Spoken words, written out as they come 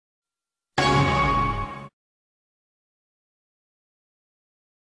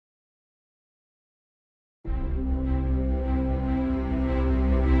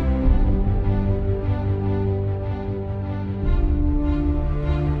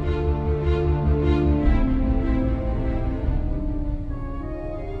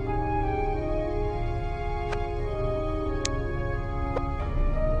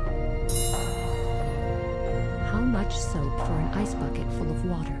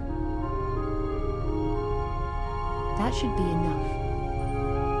That should be enough.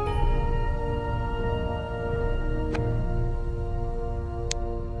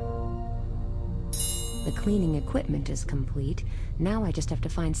 The cleaning equipment is complete. Now I just have to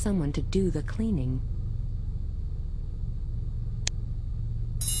find someone to do the cleaning.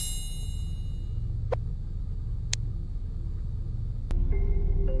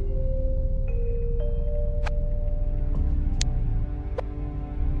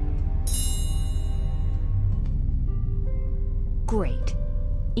 Great.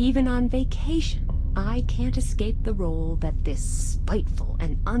 Even on vacation, I can't escape the role that this spiteful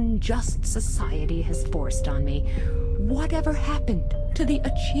and unjust society has forced on me. Whatever happened to the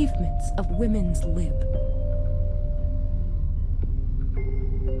achievements of women's lib?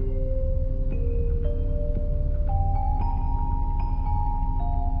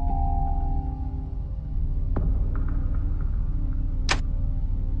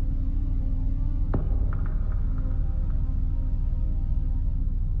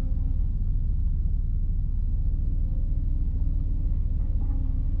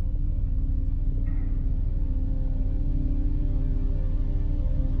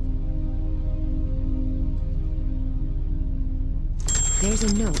 There's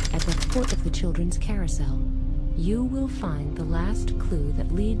a note at the foot of the children's carousel. You will find the last clue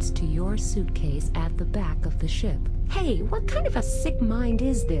that leads to your suitcase at the back of the ship. Hey, what kind of a sick mind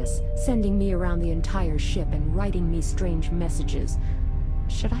is this, sending me around the entire ship and writing me strange messages?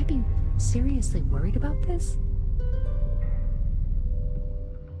 Should I be seriously worried about this?